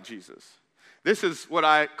live like Jesus. This is what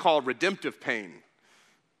I call redemptive pain.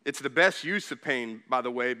 It's the best use of pain, by the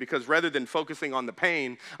way, because rather than focusing on the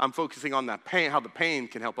pain, I'm focusing on that pain, how the pain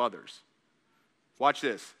can help others. Watch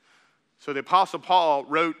this. So the Apostle Paul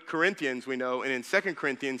wrote Corinthians, we know, and in 2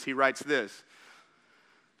 Corinthians, he writes this.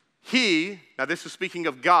 Now this is speaking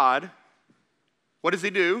of God. What does he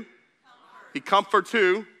do? He comforts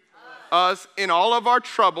who? Us in all of our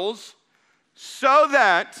troubles, so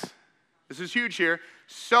that, this is huge here,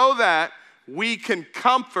 so that we can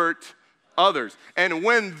comfort others. And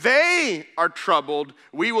when they are troubled,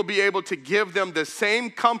 we will be able to give them the same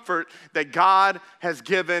comfort that God has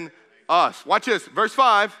given us. Watch this, verse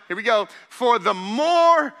 5, here we go. For the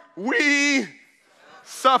more we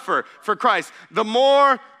suffer for Christ, the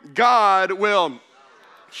more God will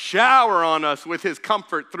shower on us with his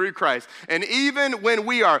comfort through Christ. And even when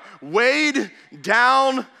we are weighed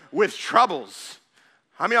down with troubles,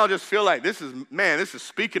 how many of y'all just feel like this is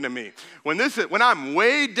speaking to me? When I'm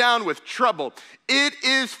weighed down with trouble, it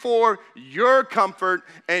is for your comfort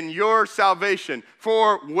and your salvation.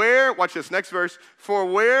 Watch this next verse, for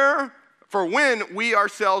when we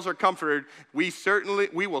ourselves are comforted, we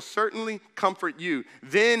will certainly comfort you.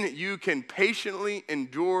 Then you can patiently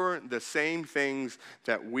endure the same things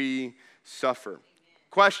that we suffer.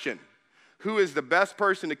 Question, who is the best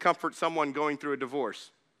person to comfort someone going through a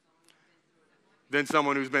divorce? Than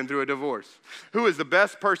someone who's been through a divorce. Who is the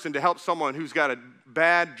best person to help someone who's got a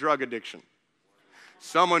bad drug addiction?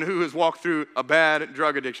 Someone who has walked through a bad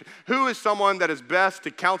drug addiction. Who is someone that is best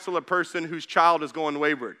to counsel a person whose child is going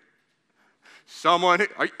wayward?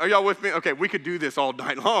 Are y'all with me? Okay, we could do this all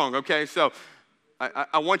night long, okay? So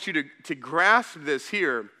I want you to grasp this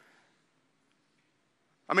here.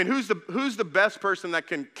 I mean, who's the best person that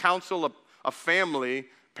can counsel a family,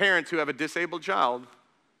 parents who have a disabled child,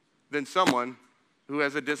 than someone who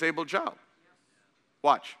has a disabled child?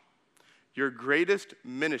 Watch. Your greatest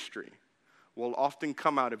ministry will often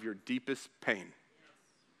come out of your deepest pain.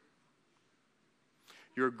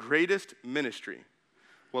 Your greatest ministry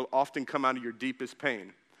will often come out of your deepest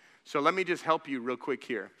pain. So let me just help you real quick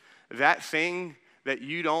here. That thing that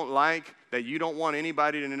you don't like, that you don't want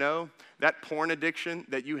anybody to know, that porn addiction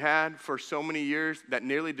that you had for so many years that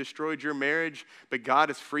nearly destroyed your marriage, but God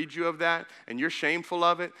has freed you of that and you're shameful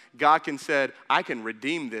of it, God can say, I can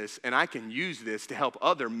redeem this and I can use this to help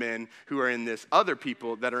other men who are in this, other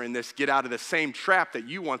people that are in this, get out of the same trap that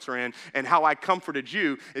you once were in, and how I comforted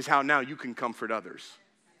you is how now you can comfort others.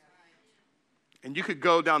 And you could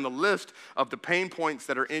go down the list of the pain points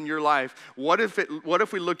that are in your life. What if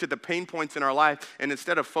we looked at the pain points in our life, and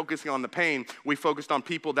instead of focusing on the pain, we focused on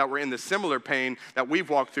people that were in the similar pain that we've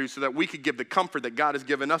walked through so that we could give the comfort that God has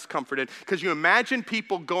given us comfort in? Because you imagine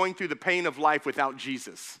people going through the pain of life without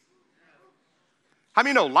Jesus. How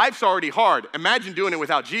many know life's already hard? Imagine doing it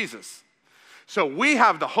without Jesus. So we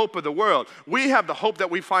have the hope of the world. We have the hope that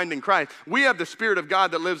we find in Christ. We have the Spirit of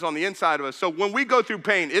God that lives on the inside of us. So when we go through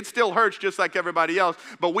pain, it still hurts just like everybody else,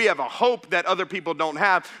 but we have a hope that other people don't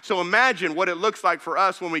have. So imagine what it looks like for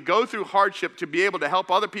us when we go through hardship to be able to help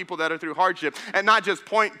other people that are through hardship and not just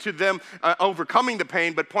point to them overcoming the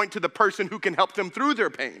pain, but point to the person who can help them through their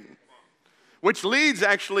pain. Which leads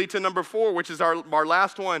actually to number 4, which is our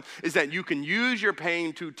last one, is that you can use your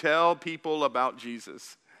pain to tell people about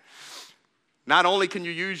Jesus. Not only can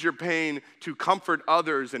you use your pain to comfort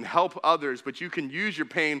others and help others, but you can use your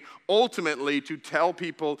pain ultimately to tell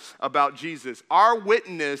people about Jesus. Our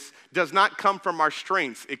witness does not come from our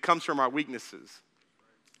strengths, it comes from our weaknesses.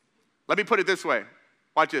 Let me put it this way.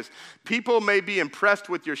 Watch this. People may be impressed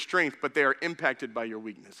with your strength, but they are impacted by your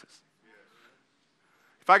weaknesses.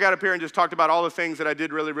 If I got up here and just talked about all the things that I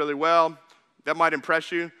did really, really well, that might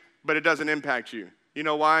impress you, but it doesn't impact you. You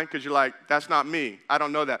know why? Because you're like, that's not me. I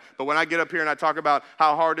don't know that. But when I get up here and I talk about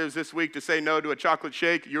how hard it is this week to say no to a chocolate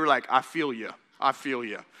shake, you're like, I feel you. I feel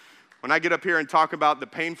you. When I get up here and talk about the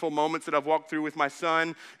painful moments that I've walked through with my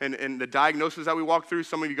son and the diagnosis that we walked through,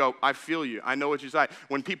 some of you go, I feel you. I know what you're saying.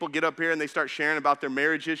 When people get up here and they start sharing about their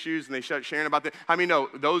marriage issues and they start sharing about how many know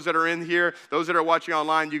those that are in here, those that are watching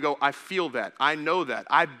online, you go, I feel that. I know that.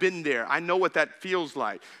 I've been there. I know what that feels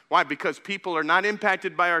like. Why? Because people are not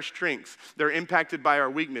impacted by our strengths. They're impacted by our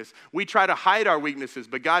weakness. We try to hide our weaknesses,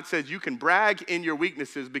 but God says you can brag in your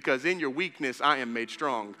weaknesses because in your weakness I am made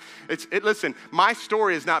strong. Listen, my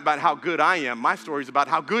story is not about how good I am. My story is about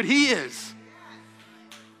how good He is.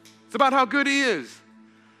 It's about how good He is.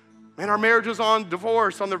 Man, our marriage was on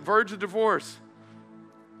the verge of divorce.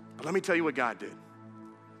 But let me tell you what God did.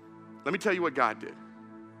 Let me tell you what God did.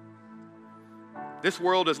 This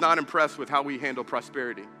world is not impressed with how we handle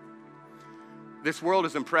prosperity. This world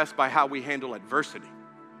is impressed by how we handle adversity.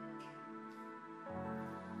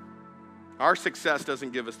 Our success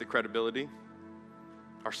doesn't give us the credibility.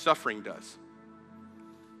 Our suffering does.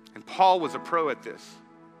 And Paul was a pro at this.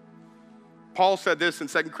 Paul said this in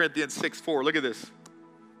 2 Corinthians 6:4. Look at this.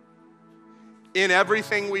 In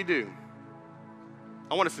everything we do.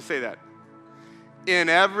 I want us to say that. In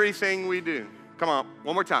everything we do. Come on,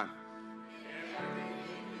 one more time.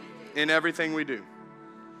 In everything we do.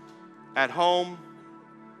 At home,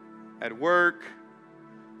 at work,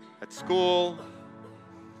 at school,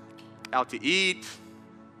 out to eat,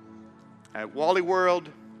 at Wally World.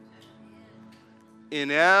 In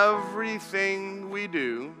everything we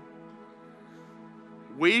do,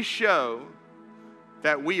 we show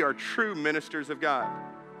that we are true ministers of God.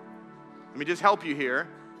 Let me just help you here.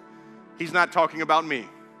 He's not talking about me.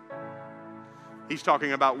 He's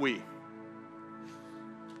talking about we.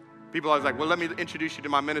 People are always like, well, let me introduce you to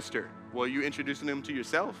my minister. Well, you introducing him to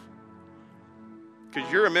yourself? Because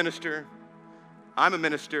you're a minister. I'm a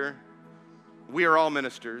minister. We are all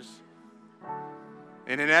ministers.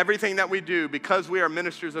 And in everything that we do, because we are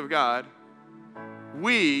ministers of God,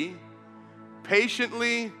 we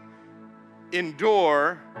patiently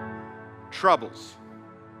endure troubles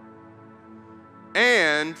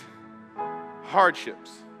and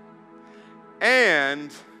hardships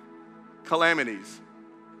and calamities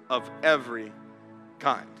of every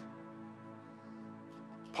kind.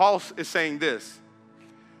 Paul is saying this,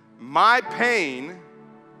 my pain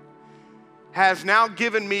has now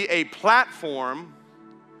given me a platform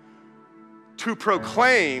to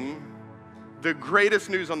proclaim the greatest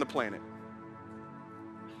news on the planet.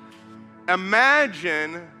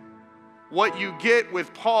 Imagine what you get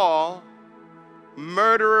with Paul,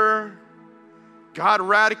 murderer. God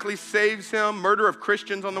radically saves him. Murder of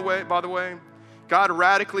Christians on the way, by the way. God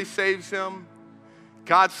radically saves him.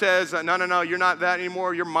 God says, no, you're not that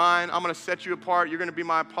anymore. You're mine. I'm going to set you apart. You're going to be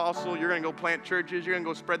my apostle. You're going to go plant churches. You're going to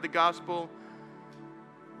go spread the gospel.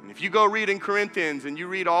 And if you go read in Corinthians and you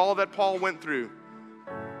read all that Paul went through,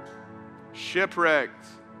 shipwrecked,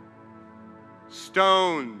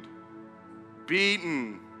 stoned,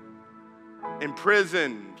 beaten,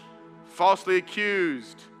 imprisoned, falsely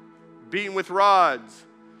accused, beaten with rods,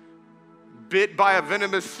 bit by a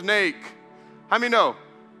venomous snake. How many know?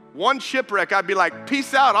 One shipwreck, I'd be like,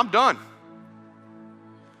 peace out, I'm done.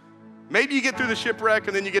 Maybe you get through the shipwreck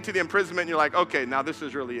and then you get to the imprisonment and you're like, okay, now this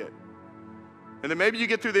is really it. And then maybe you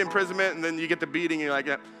get through the imprisonment and then you get the beating and you're like,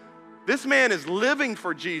 yeah. This man is living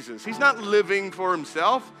for Jesus. He's not living for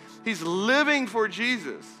himself. He's living for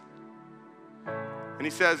Jesus. And he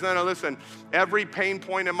says, no, listen, every pain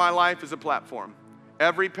point in my life is a platform.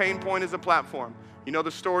 Every pain point is a platform. You know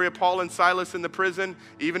the story of Paul and Silas in the prison?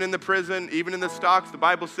 Even in the prison, even in the stocks, the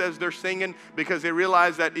Bible says they're singing because they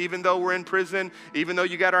realize that even though we're in prison, even though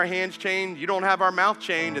you got our hands chained, you don't have our mouth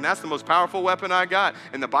chained, and that's the most powerful weapon I got.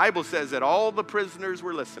 And the Bible says that all the prisoners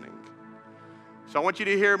were listening. So I want you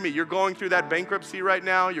to hear me. You're going through that bankruptcy right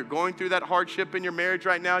now. You're going through that hardship in your marriage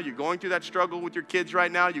right now. You're going through that struggle with your kids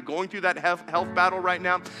right now. You're going through that health battle right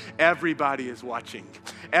now. Everybody is watching.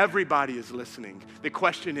 Everybody is listening. The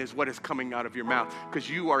question is, what is coming out of your mouth? Because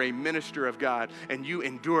you are a minister of God, and you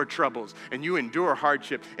endure troubles, and you endure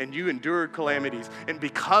hardship, and you endure calamities. And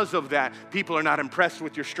because of that, people are not impressed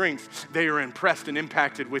with your strengths. They are impressed and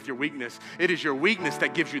impacted with your weakness. It is your weakness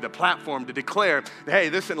that gives you the platform to declare, hey,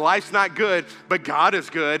 listen, life's not good, but God is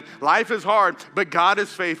good. Life is hard, but God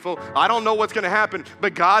is faithful. I don't know what's going to happen,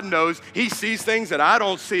 but God knows. He sees things that I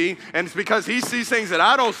don't see, and it's because he sees things that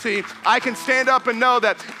I don't see, I can stand up and know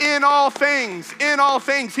that in all things,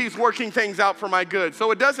 he's working things out for my good.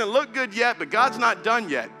 So it doesn't look good yet, but God's not done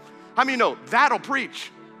yet. How many know that'll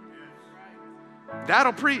preach?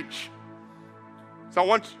 That'll preach. So I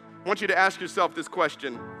want you to ask yourself this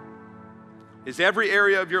question. Is every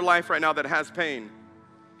area of your life right now that has pain,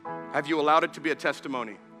 have you allowed it to be a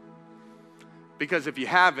testimony? Because if you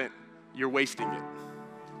haven't, you're wasting it.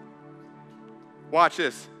 Watch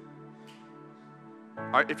this.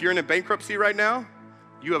 If you're in a bankruptcy right now,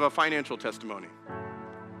 you have a financial testimony.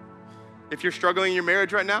 If you're struggling in your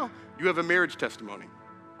marriage right now, you have a marriage testimony.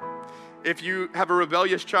 If you have a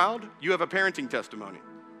rebellious child, you have a parenting testimony.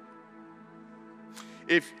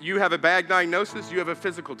 If you have a bad diagnosis, you have a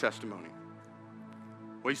physical testimony.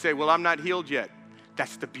 Well, you say, well, I'm not healed yet.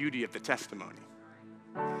 That's the beauty of the testimony.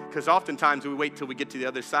 Because oftentimes we wait till we get to the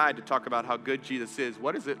other side to talk about how good Jesus is.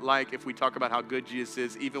 What is it like if we talk about how good Jesus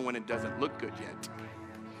is even when it doesn't look good yet?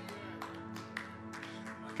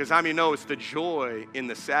 Because how many know it's the joy in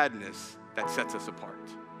the sadness that sets us apart?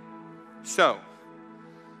 So,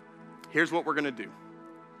 here's what we're going to do.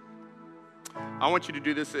 I want you to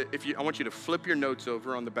do this. I want you to flip your notes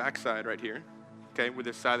over on the back side right here. Okay, with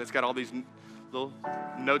this side that's got all these little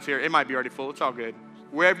notes here. It might be already full. It's all good.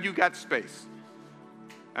 Wherever you got space.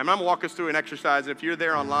 And I'm going to walk us through an exercise. If you're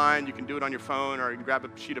there online, you can do it on your phone or you can grab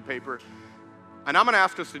a sheet of paper. And I'm going to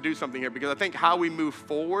ask us to do something here because I think how we move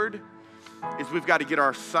forward is we've got to get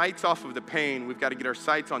our sights off of the pain. We've got to get our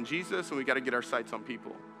sights on Jesus, and we've got to get our sights on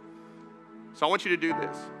people. So I want you to do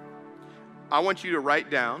this. I want you to write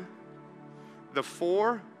down the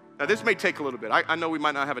 4. Now, this may take a little bit. I know we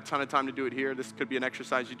might not have a ton of time to do it here. This could be an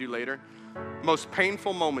exercise you do later. Most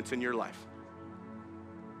painful moments in your life.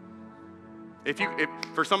 If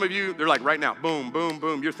for some of you, they're like right now, boom, boom,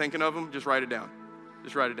 boom. You're thinking of them, just write it down.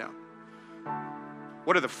 Just write it down.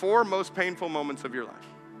 What are the 4 most painful moments of your life?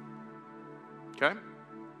 Okay?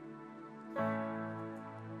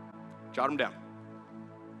 Jot them down.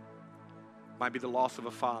 Might be the loss of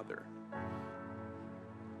a father.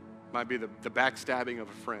 Might be the backstabbing of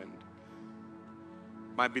a friend.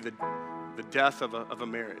 Might be the death of a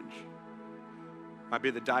marriage. Might be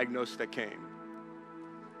the diagnosis that came.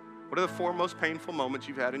 What are the 4 most painful moments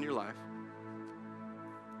you've had in your life?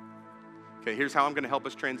 Okay, here's how I'm going to help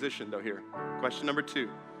us transition, though, here. Question number 2.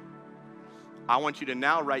 I want you to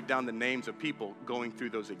now write down the names of people going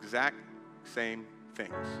through those exact same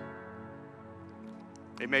things.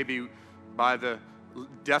 It may be by the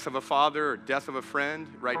death of a father or death of a friend.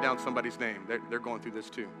 Write down somebody's name. They're going through this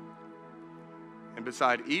too. And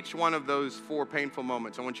beside each one of those 4 painful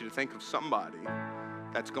moments, I want you to think of somebody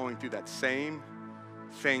that's going through that same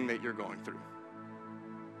thing that you're going through.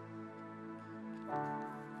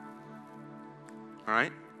 All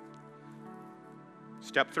right?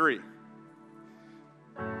 Step 3.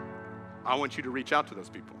 I want you to reach out to those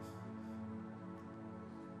people.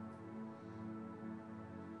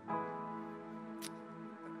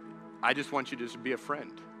 I just want you to just be a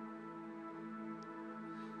friend.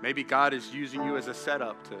 Maybe God is using you as a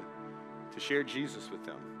setup to share Jesus with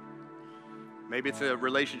them. Maybe it's a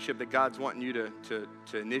relationship that God's wanting you to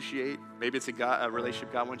initiate. Maybe it's a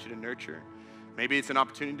relationship God wants you to nurture. Maybe it's an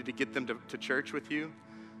opportunity to get them to church with you.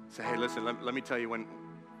 Say, hey, listen, let me tell you, when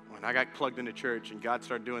I got plugged into church and God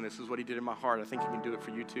started doing this is what he did in my heart. I think he can do it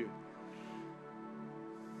for you too.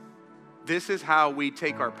 This is how we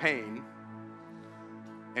take our pain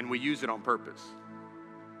and we use it on purpose.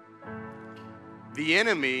 The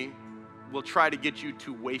enemy will try to get you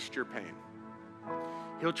to waste your pain.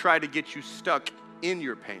 He'll try to get you stuck in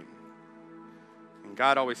your pain. And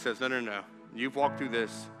God always says, no. You've walked through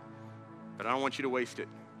this. but I don't want you to waste it.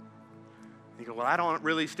 You go, well, I don't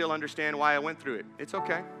really still understand why I went through it. It's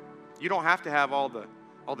okay. You don't have to have all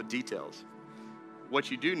the details. What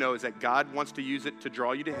you do know is that God wants to use it to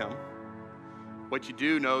draw you to him. What you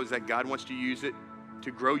do know is that God wants to use it to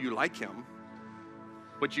grow you like him.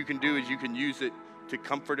 What you can do is you can use it to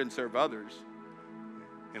comfort and serve others.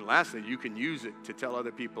 And lastly, you can use it to tell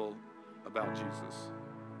other people about Jesus.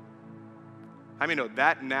 I mean, no,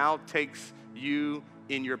 that now takes you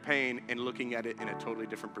in your pain and looking at it in a totally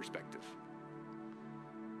different perspective.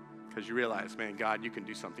 Because you realize, man, God, you can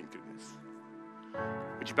do something through this.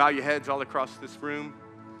 Would you bow your heads all across this room?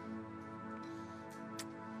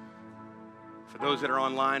 For those that are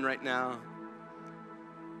online right now,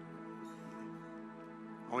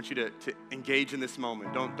 I want you to engage in this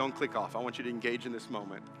moment. Don't click off. I want you to engage in this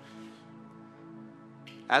moment.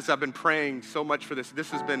 As I've been praying so much for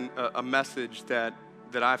this has been a message that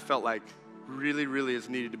I felt like really, really is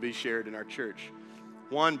needed to be shared in our church.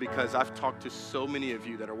 One, because I've talked to so many of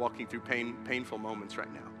you that are walking through painful moments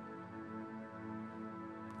right now.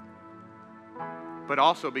 But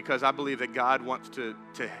also because I believe that God wants to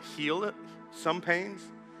heal some pains,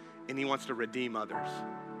 and he wants to redeem others.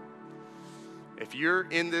 If you're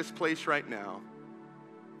in this place right now,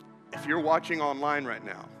 if you're watching online right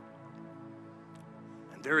now,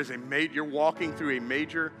 and you're walking through a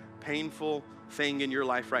major painful thing in your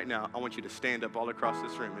life right now, I want you to stand up all across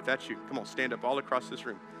this room. If that's you, come on, stand up all across this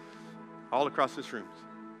room. All across this room.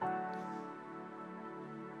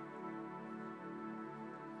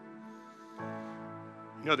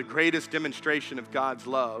 You know, the greatest demonstration of God's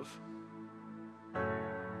love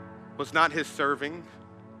was not his serving.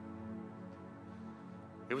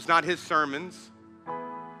 It was not his sermons.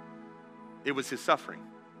 It was his suffering.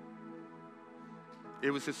 It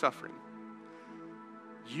was his suffering.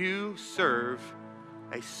 You serve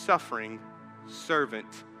a suffering servant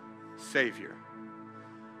Savior.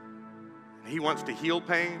 He wants to heal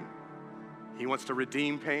pain. He wants to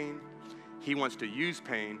redeem pain. He wants to use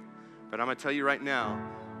pain. But I'm going to tell you right now,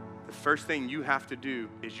 the first thing you have to do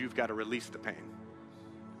is you've got to release the pain.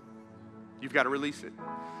 You've got to release it.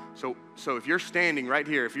 So if you're standing right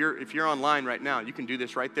here, if you're online right now, you can do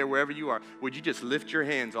this right there wherever you are. Would you just lift your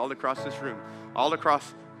hands all across this room? All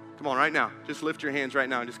across, come on, right now. Just lift your hands right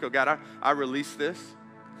now and just go, God, I release this.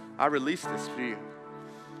 I release this for you.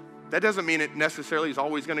 That doesn't mean it necessarily is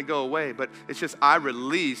always going to go away, but it's just I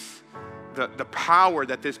release the power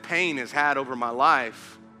that this pain has had over my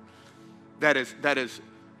life that has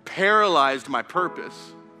paralyzed my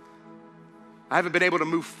purpose. I haven't been able to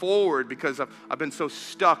move forward because I've been so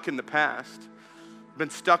stuck in the past. I've been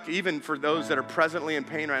stuck even for those that are presently in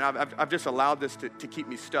pain right now. I've just allowed this to keep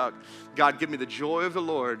me stuck. God, give me the joy of the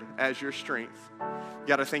Lord as your strength.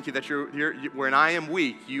 God, I thank you that when I am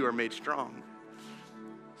weak, you are made strong.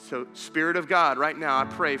 So Spirit of God, right now, I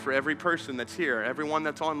pray for every person that's here, everyone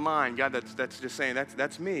that's online, God, that's just saying,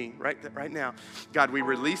 that's me right now. God, we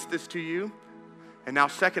release this to you. And now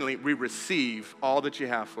secondly, we receive all that you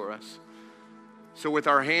have for us. So with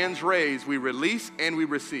our hands raised, we release and we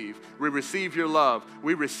receive. We receive your love.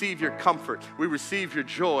 We receive your comfort. We receive your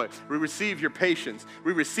joy. We receive your patience.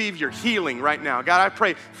 We receive your healing right now. God, I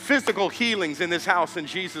pray physical healings in this house in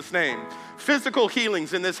Jesus' name. Physical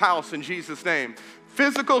healings in this house in Jesus' name.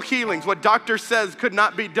 Physical healings, what doctor says could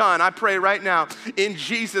not be done, I pray right now in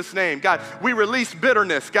Jesus' name. God, we release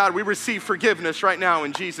bitterness. God, we receive forgiveness right now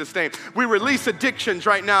in Jesus' name. We release addictions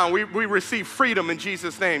right now. We receive freedom in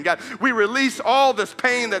Jesus' name. God, we release all this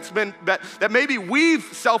pain that maybe we've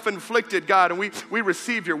self-inflicted, God, and we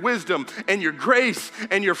receive your wisdom and your grace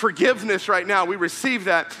and your forgiveness right now. We receive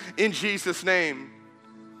that in Jesus' name.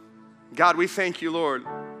 God, we thank you, Lord,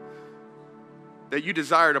 that you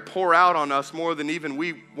desire to pour out on us more than even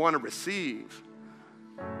we want to receive.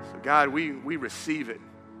 So God, we receive it.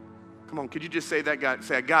 Come on, could you just say that, God?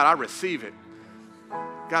 Say, God, I receive it.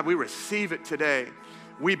 God, we receive it today.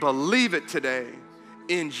 We believe it today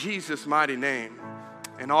in Jesus' mighty name.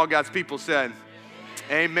 And all God's people said,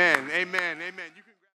 amen, amen, amen.